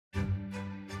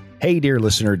Hey, dear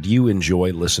listener, do you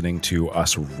enjoy listening to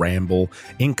us ramble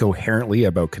incoherently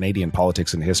about Canadian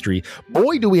politics and history?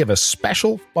 Boy, do we have a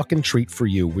special fucking treat for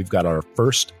you. We've got our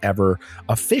first ever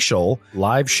official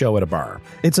live show at a bar.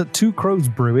 It's at Two Crows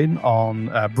Brewing on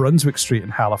Brunswick Street in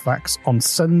Halifax on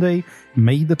Sunday,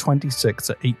 May the 26th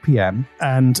at 8 p.m.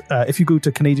 And if you go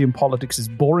to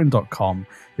CanadianPoliticsIsBoring.com,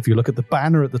 if you look at the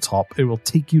banner at the top, it will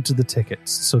take you to the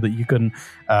tickets so that you can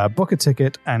book a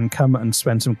ticket and come and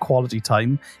spend some quality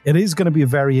time. It is going to be a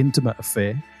very intimate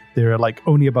affair. There are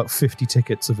only about 50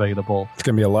 tickets available. It's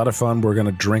going to be a lot of fun. We're going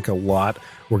to drink a lot.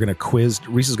 We're going to quiz.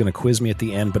 Reese is going to quiz me at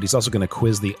the end, but he's also going to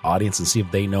quiz the audience and see if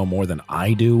they know more than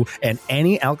I do. And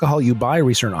any alcohol you buy,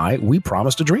 Reese and I, we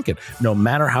promise to drink it, no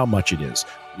matter how much it is.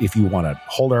 If you want to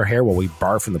hold our hair while we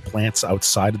barf from the plants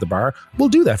outside of the bar, we'll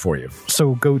do that for you.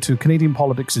 So go to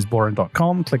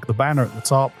CanadianPoliticsIsBoring.com, click the banner at the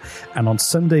top, and on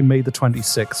Sunday, May the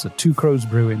 26th at Two Crows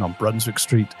Brewing on Brunswick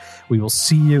Street, we will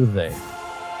see you there.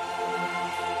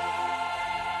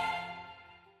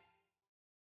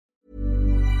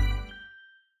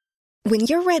 When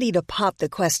you're ready to pop the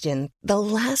question, the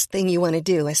last thing you want to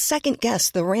do is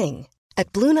second-guess the ring.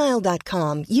 At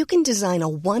BlueNile.com, you can design a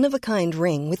one-of-a-kind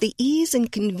ring with the ease and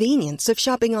convenience of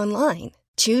shopping online.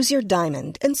 Choose your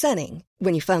diamond and setting.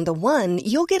 When you find the one,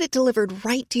 you'll get it delivered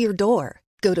right to your door.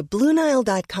 Go to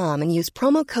BlueNile.com and use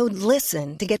promo code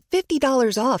LISTEN to get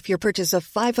 $50 off your purchase of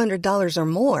 $500 or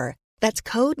more. That's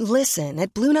code LISTEN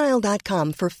at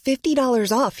BlueNile.com for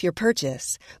 $50 off your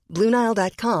purchase.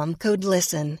 BlueNile.com, code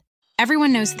LISTEN.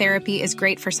 Everyone knows therapy is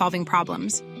great for solving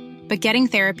problems. But getting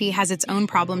therapy has its own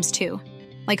problems too,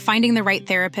 like finding the right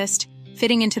therapist,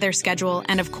 fitting into their schedule,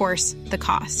 and of course, the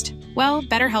cost. Well,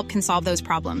 BetterHelp can solve those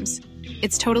problems.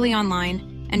 It's totally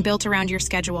online and built around your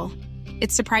schedule.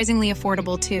 It's surprisingly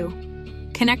affordable too.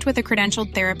 Connect with a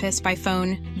credentialed therapist by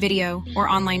phone, video, or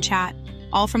online chat,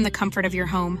 all from the comfort of your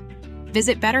home.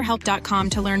 Visit BetterHelp.com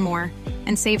to learn more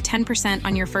and save 10%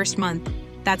 on your first month.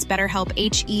 That's BetterHelp,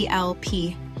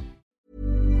 H-E-L-P.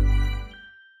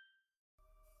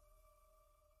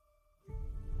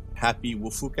 Happy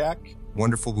WFUCAC.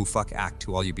 Wonderful WFUCAC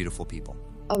to all you beautiful people.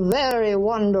 A very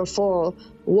wonderful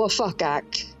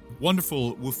WFUCAC.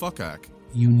 Wonderful WFUCAC.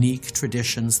 Unique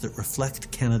traditions that reflect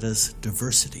Canada's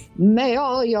diversity. May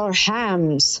all your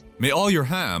hams. May all your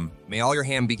ham. May all your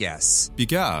ham be gas. Be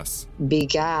gas. Be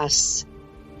gas.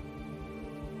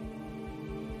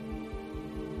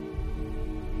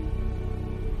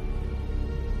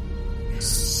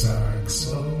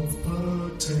 Sacks of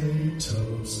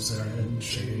potatoes and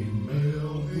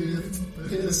chainmail with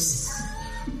piss.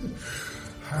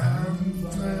 Ham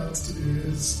that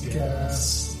is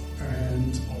gas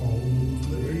and old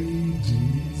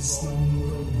ladies on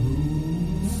the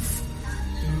roof.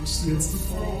 It's the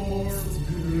fourth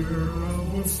beer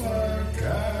of a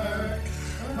WFUCAC,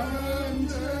 and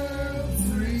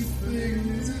everything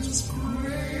is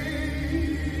great.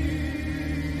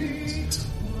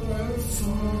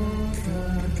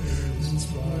 WFUCAC is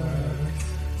back.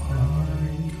 I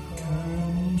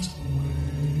can't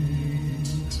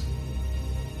wait.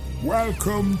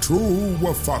 Welcome to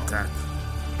WFUCAC.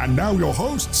 And now your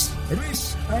hosts,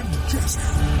 Reese and Jesse.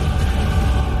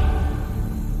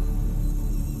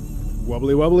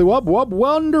 Wobbly, wobbly, wub, wub.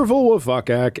 Wonderful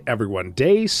WFUCAC, everyone.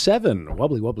 Day 7.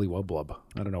 Wobbly, wobbly, wub, wub.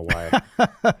 I don't know why.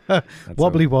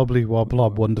 Wobbly, wobbly, wob,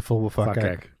 lob. Wonderful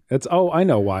WFUCAC. I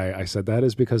know why I said that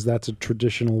is because that's a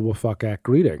traditional WFUCAC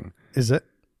greeting. Is it?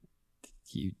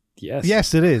 Yes.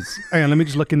 Yes, it is. Hang on, let me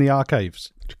just look in the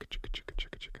archives.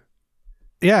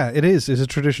 Yeah, it is. It's a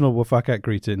traditional WFUCAC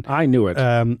greeting. I knew it.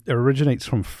 It originates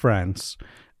from France,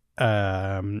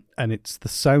 and it's the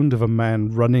sound of a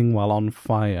man running while on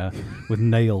fire with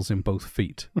nails in both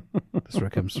feet. That's where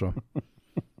it comes from.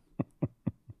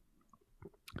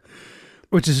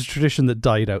 Which is a tradition that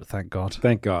died out, thank God.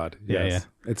 Thank God. Yes. Yeah.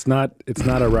 It's not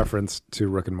a reference to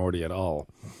Rick and Morty at all.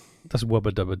 That's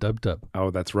Wubba Dubba Dub Dub.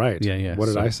 Oh, that's right. Yeah. What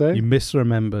did I say? You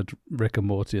misremembered Rick and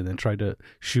Morty and then tried to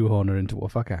shoehorn her into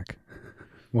WFUCAC.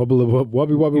 Wubble wub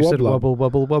wubby wubby You wub said wub. wubble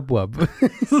wubble wub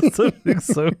wub.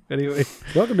 So anyway,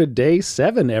 welcome to day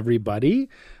 7, everybody.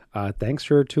 Thanks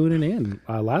for tuning in.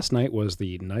 Last night was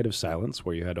the night of silence,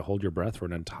 where you had to hold your breath for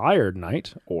an entire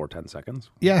night or 10 seconds.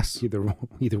 Yes, either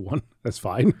one. That's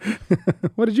fine.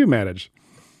 What did you manage?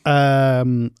 I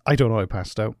don't know. I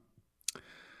passed out.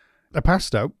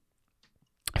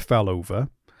 I fell over,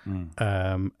 and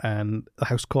the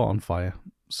house caught on fire.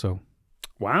 So.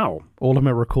 Wow. All of my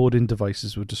recording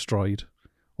devices were destroyed.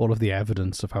 All of the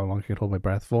evidence of how long I could hold my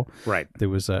breath for. Right. There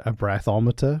was a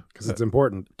breathometer. Because it's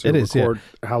important to record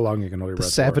how long you can hold your breath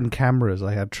for. 7 cameras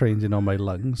I had trained in on my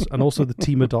lungs. And also the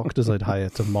team of doctors I'd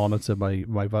hired to monitor my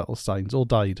vital signs all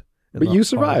died. But you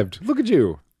survived. Look at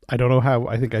you. I don't know how.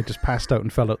 I think I just passed out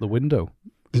and fell out the window.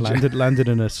 Landed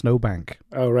in a snowbank.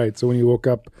 Oh, right. So when you woke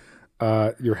up,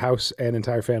 your house and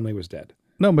entire family was dead.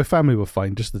 No, my family were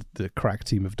fine. Just the crack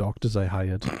team of doctors I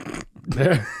hired.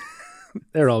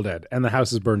 They're all dead. And the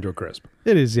house is burned to a crisp.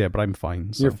 It is, yeah, but I'm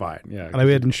fine. So. You're fine, yeah. And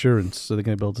we had insurance, so they're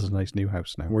going to build us a nice new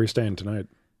house now. Where are you staying tonight?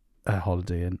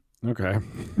 Holiday Inn. Okay.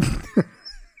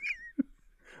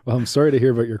 Well, I'm sorry to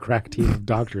hear about your crack team of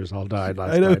doctors all died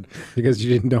last night because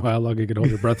you didn't know how long you could hold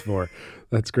your breath for.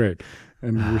 That's great.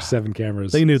 And your 7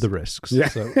 cameras. They knew the risks. Yeah.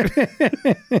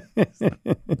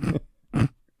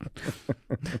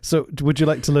 So would you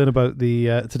like to learn about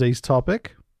the today's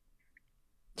topic?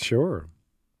 Sure.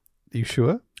 Are you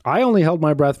sure? I only held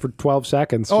my breath for 12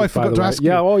 seconds. Oh, I forgot to ask you.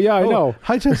 Yeah, I know.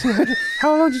 Hi, Jesse.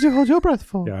 How long did you hold your breath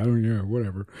for? Yeah,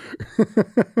 whatever.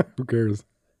 Who cares?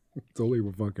 It's only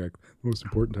WFUCAC, the most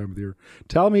important time of the year.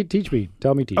 Teach me.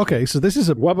 Okay, so this is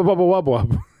a wub.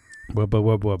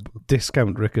 Wub.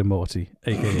 Discount Rick and Morty,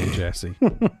 aka Jesse.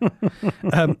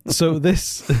 So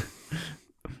this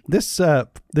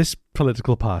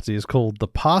political party is called the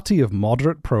Party of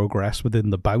Moderate Progress Within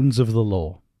the Bounds of the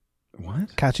Law.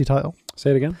 What? Catchy title.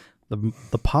 Say it again.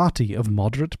 The Party of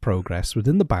Moderate Progress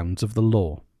Within the Bounds of the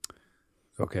Law.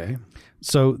 Okay.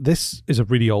 So this is a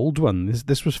really old one.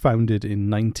 This was founded in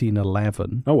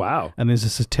 1911. Oh, wow. And is a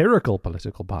satirical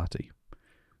political party.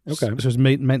 Okay. So it's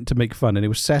meant to make fun, and it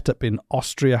was set up in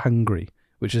Austria-Hungary,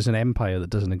 which is an empire that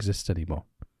doesn't exist anymore.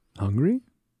 Hungary?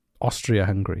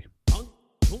 Austria-Hungary.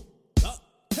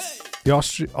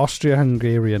 The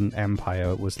Austria-Hungarian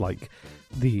Empire was like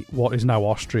what is now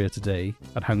Austria today,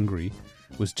 and Hungary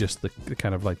was just the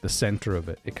kind of like the center of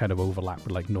it. It kind of overlapped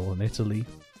with like northern Italy.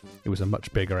 It was a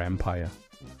much bigger empire.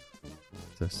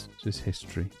 This is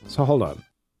history. So hold on.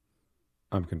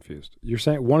 I'm confused. You're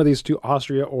saying one of these two,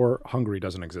 Austria or Hungary,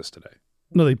 doesn't exist today?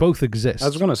 No, they both exist. I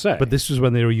was going to say. But this was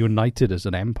when they were united as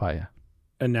an empire.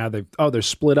 And now they're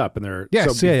split up. And they're,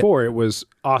 yes, so before it was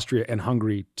Austria and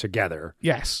Hungary together.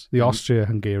 Yes, the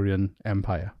Austria-Hungarian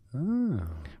Empire. Oh.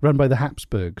 Run by the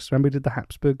Habsburgs. Remember we did the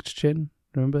Habsburgs chin?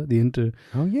 Remember?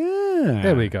 Oh, yeah.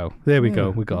 There we go.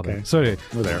 We got it. So anyway,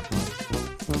 we're there.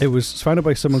 It was founded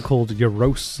by someone called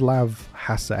Jaroslav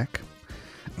Hasek.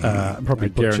 Probably I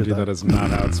guarantee that is not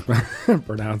how it's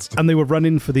pronounced. And they were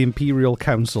running for the Imperial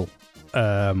Council,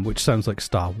 which sounds like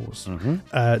Star Wars.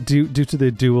 Mm-hmm. Due to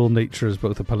their dual nature as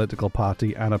both a political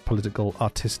party and a political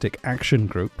artistic action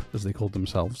group, as they called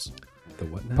themselves. The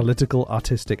what now? Political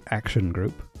Artistic Action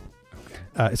Group.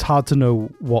 It's hard to know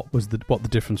what the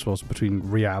difference was between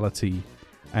reality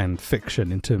and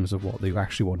fiction in terms of what they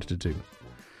actually wanted to do.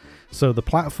 So the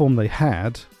platform they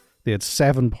had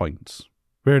 7 points.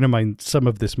 Bearing in mind, some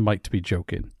of this might be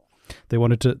joking. They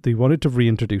wanted to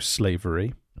reintroduce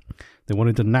slavery. They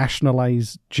wanted to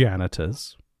nationalize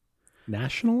janitors.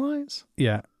 Nationalize?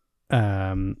 Yeah.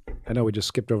 I know we just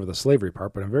skipped over the slavery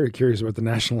part, but I'm very curious about the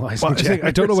nationalizing janitors.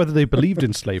 I don't know whether they believed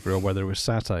in slavery or whether it was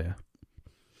satire.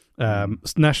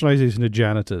 Nationalization of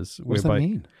janitors. What does that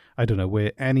mean? I don't know,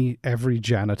 where every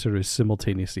janitor is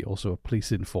simultaneously also a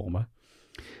police informer.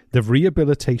 The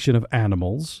rehabilitation of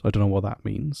animals. I don't know what that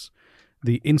means.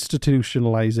 The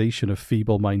institutionalization of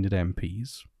feeble-minded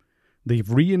MPs. The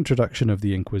reintroduction of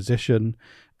the Inquisition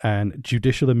and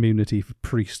judicial immunity for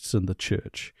priests and the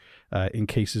church in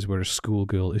cases where a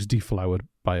schoolgirl is deflowered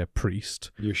by a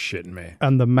priest. You're shitting me.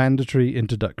 And the mandatory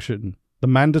introduction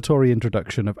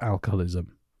of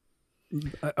alcoholism.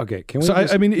 Okay, can we? So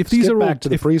I mean, if these are back all to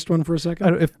the priest one for a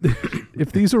second,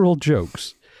 if these are all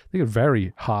jokes, they have a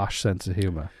very harsh sense of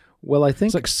humor. Well, I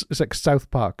think it's like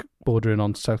South Park, bordering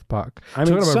on South Park. I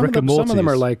mean, some of them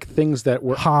are like things that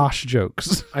were harsh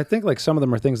jokes. I think like some of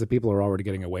them are things that people are already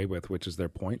getting away with, which is their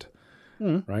point.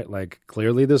 Right? Like,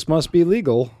 clearly this must be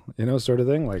legal, sort of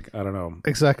thing. Like, I don't know.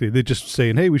 Exactly. They're just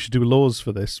saying, hey, we should do laws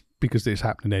for this because it's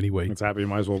happening anyway. It's happening. You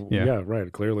might as well. Yeah,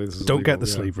 right. Clearly this is Don't legal. get the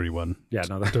slavery one. Yeah,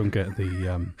 no. Don't get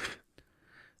the...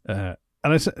 and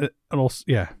also,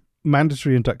 yeah,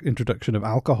 mandatory introduction of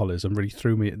alcoholism really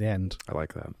threw me at the end. I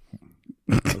like that.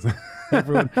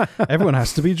 Everyone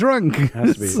has to be drunk.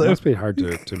 It must be hard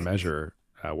to measure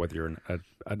whether you're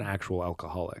an actual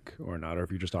alcoholic or not, or if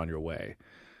you're just on your way.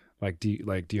 Like, do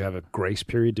you have a grace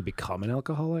period to become an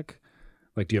alcoholic?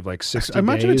 Like, do you have like 60 days? I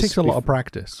imagine it takes a lot of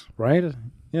practice, right?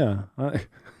 Yeah,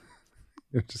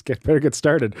 better get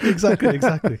started. Exactly.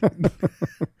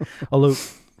 Although,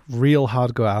 real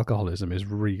hardcore alcoholism is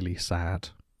really sad.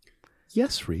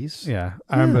 Yes, Reese. Yeah,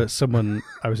 I remember someone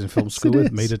I was in film school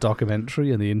with made a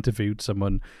documentary, and they interviewed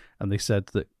someone, and they said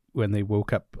that when they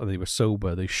woke up and they were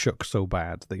sober, they shook so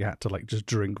bad they had to like just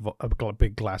drink a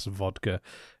big glass of vodka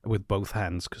with both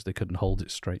hands because they couldn't hold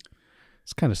it straight.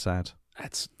 It's kind of sad.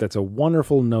 That's a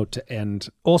wonderful note to end.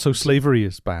 Also, slavery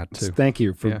is bad too. Thank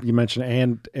you for you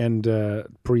mentioned and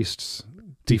priests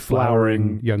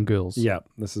deflowering young girls. Yeah,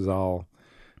 this is all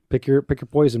pick your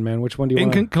poison, man. Which one do you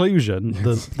want? In conclusion,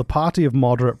 the party of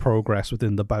moderate progress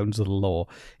within the bounds of the law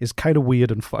is kind of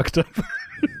weird and fucked up.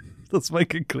 That's my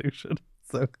conclusion.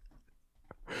 So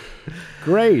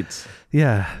great.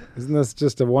 Yeah. Isn't this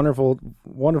just a wonderful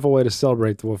way to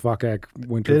celebrate the WFUCAC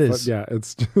winter? It is. Yeah,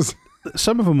 it's just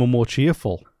some of them are more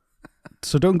cheerful.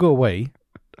 So don't go away.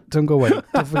 Don't go away.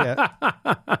 Don't forget.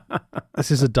 This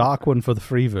is a dark one for the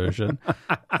free version.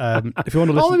 If you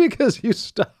want to listen, only because you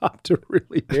stop to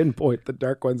really pinpoint the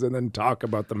dark ones and then talk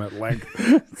about them at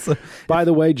length. By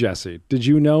the way, Jesse, did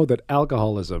you know that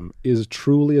alcoholism is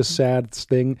truly a sad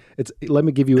thing? Let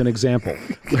me give you an example.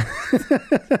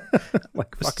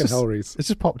 Like fucking hell, Reese. It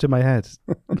just popped in my head.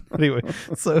 Anyway,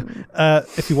 so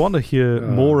if you want to hear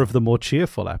more of the more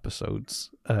cheerful episodes,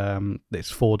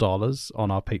 it's $4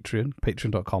 on our Patreon,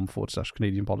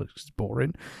 patreon.com/Canadian Politics is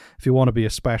Boring. If you want to be a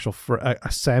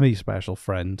semi-special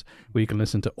friend where you can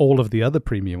listen to all of the other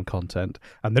premium content,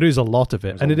 and there is a lot of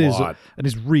it, and it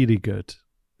is really good.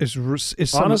 It's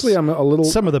honestly, I'm a little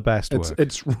some of the best work.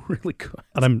 It's really good,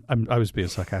 and I was being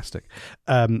sarcastic.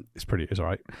 It's all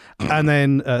right. And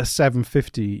then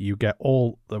 $7.50, you get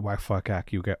all the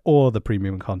WFUCAC, you get all the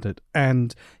premium content,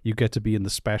 and you get to be in the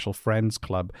special friends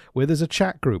club where there's a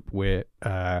chat group where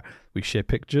we share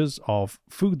pictures of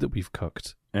food that we've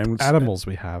cooked and animals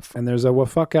we have, and there's a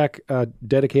WFUCAC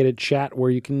dedicated chat where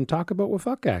you can talk about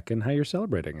WFUCAC and how you're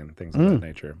celebrating and things of that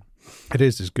nature.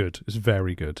 It's good. It's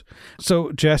very good.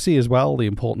 So, Jesse, as well, the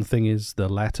important thing is the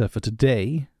letter for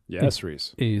today. Yes,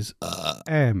 Reese. Is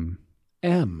M.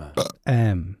 M.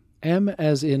 M. M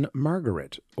as in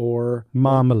Margaret, or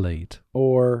marmalade,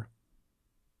 or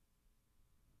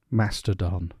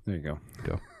mastodon. There you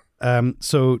go.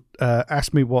 So,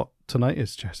 ask me what tonight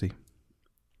is, Jesse.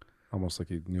 Almost like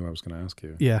you knew I was going to ask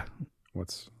you. Yeah.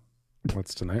 What's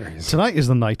tonight, Reese? Tonight is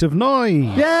the night of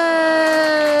noise.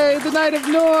 Yay! The night of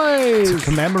noise! To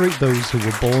commemorate those who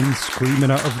were born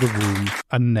screaming out of the womb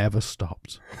and never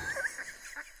stopped.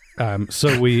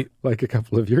 So we... Like a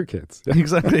couple of your kids.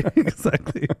 Exactly.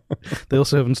 They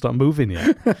also haven't stopped moving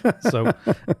yet. So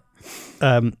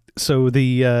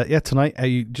tonight,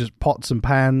 you just pots and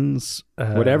pans.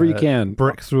 Whatever you can.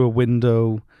 Brick through a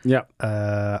window. Yeah.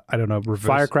 I don't know.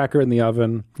 Firecracker in the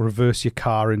oven. Reverse your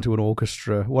car into an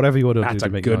orchestra. Whatever you want to do to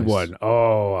make noise. That's a good one.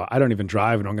 Oh, I don't even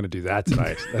drive, and I'm going to do that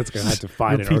tonight. That's going to have to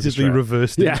find an orchestra. Repeatedly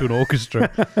reversed into an orchestra.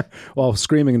 While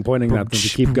screaming and pointing at them to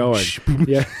keep going.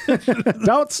 Yeah.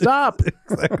 Don't stop.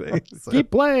 Exactly. Keep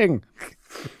playing.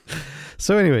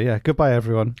 So anyway, goodbye,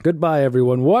 everyone. Goodbye,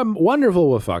 everyone.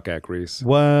 Wonderful WFUCAC, Reese.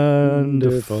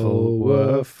 Wonderful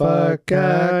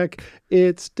WFUCAC.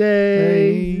 It's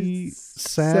day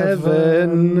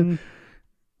 7.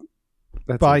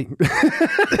 Bye.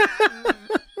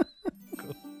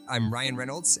 I'm Ryan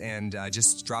Reynolds, and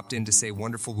just dropped in to say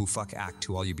wonderful WFUCAC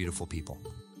to all you beautiful people.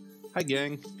 Hi,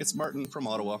 gang. It's Martin from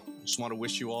Ottawa. Just want to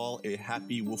wish you all a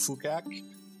happy WFUCAC.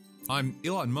 I'm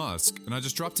Elon Musk, and I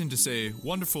just dropped in to say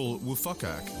wonderful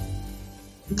WFUCAC.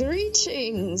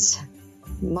 Greetings.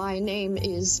 My name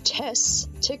is Tess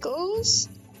Tickles,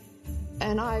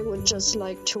 and I would just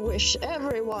like to wish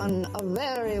everyone a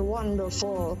very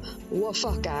wonderful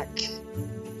WFUCAC.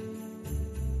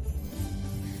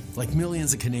 Like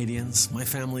millions of Canadians, my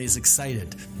family is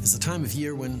excited. It's a time of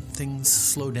year when things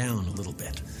slow down a little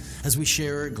bit, as we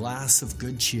share a glass of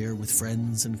good cheer with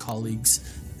friends and colleagues,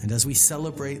 and as we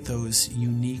celebrate those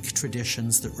unique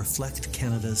traditions that reflect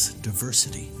Canada's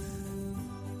diversity.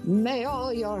 May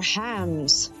all your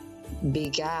hams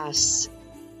be gas.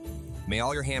 May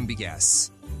all your ham be gas.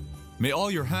 May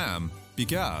all your ham be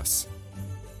gas.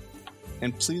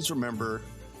 And please remember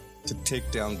to take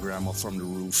down Grandma from the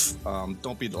roof.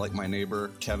 Don't be like my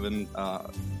neighbor, Kevin.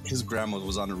 His grandma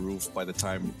was on the roof by the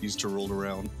time Easter rolled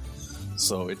around.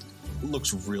 So it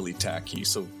looks really tacky.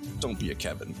 So don't be a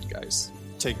Kevin, guys.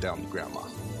 Take down Grandma.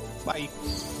 Bye.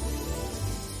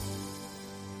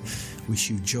 Wish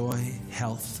you joy,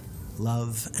 health,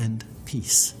 love, and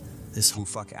peace. This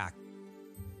WFUCAC.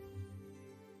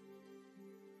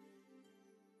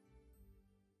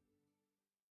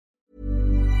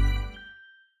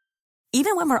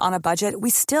 Even when we're on a budget, we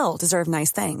still deserve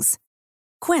nice things.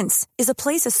 Quince is a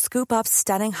place to scoop up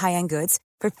stunning high-end goods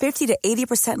for 50 to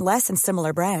 80% less than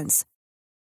similar brands.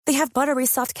 They have buttery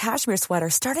soft cashmere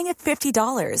sweaters starting at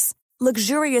 $50,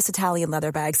 luxurious Italian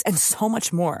leather bags, and so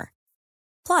much more.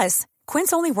 Plus,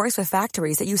 Quince only works with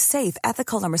factories that use safe,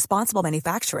 ethical, and responsible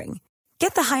manufacturing.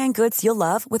 Get the high-end goods you'll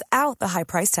love without the high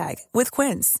price tag with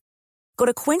Quince. Go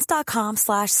to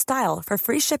quince.com/style for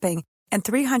free shipping and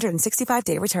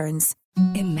 365-day returns.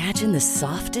 Imagine the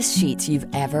softest sheets you've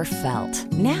ever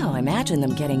felt. Now imagine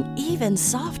them getting even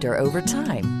softer over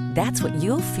time. That's what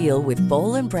you'll feel with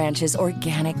Boll & Branch's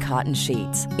organic cotton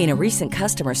sheets. In a recent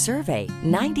customer survey,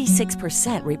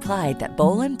 96% replied that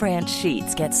Boll & Branch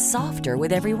sheets get softer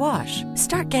with every wash.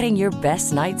 Start getting your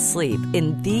best night's sleep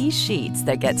in these sheets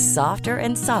that get softer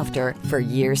and softer for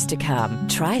years to come.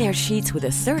 Try their sheets with a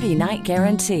 30-night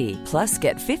guarantee. Plus,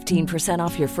 get 15%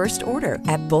 off your first order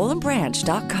at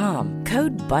bollandbranch.com.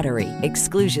 Code BUTTERY.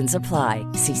 Exclusions apply.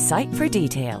 See site for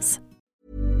details.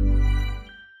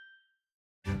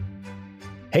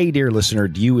 Hey, dear listener,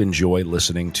 do you enjoy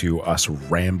listening to us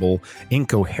ramble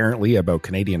incoherently about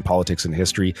Canadian politics and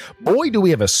history? Boy, do we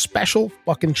have a special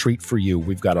fucking treat for you.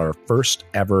 We've got our first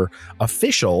ever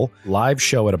official live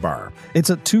show at a bar. It's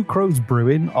at Two Crows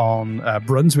Brewing on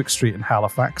Brunswick Street in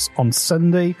Halifax on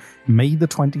Sunday, May the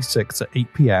 26th at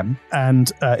 8 p.m.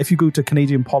 And if you go to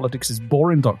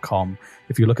CanadianPoliticsIsBoring.com,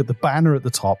 if you look at the banner at the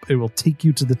top, it will take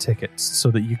you to the tickets so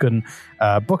that you can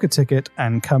book a ticket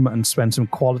and come and spend some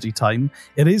quality time.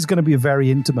 It is going to be a very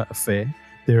intimate affair.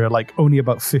 There are only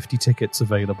about 50 tickets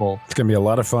available. It's going to be a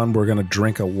lot of fun. We're going to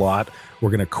drink a lot. We're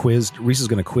going to quiz. Reese is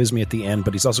going to quiz me at the end,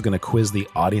 but he's also going to quiz the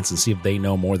audience and see if they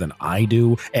know more than I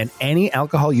do. And any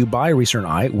alcohol you buy, Reese and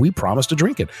I, we promise to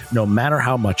drink it, no matter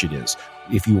how much it is.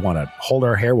 If you want to hold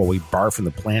our hair while we barf from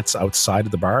the plants outside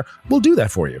of the bar, we'll do that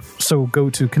for you. So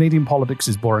go to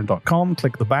CanadianPoliticsIsBoring.com,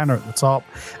 click the banner at the top,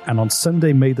 and on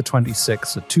Sunday, May the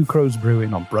 26th at Two Crows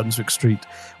Brewing on Brunswick Street,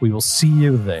 we will see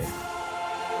you there.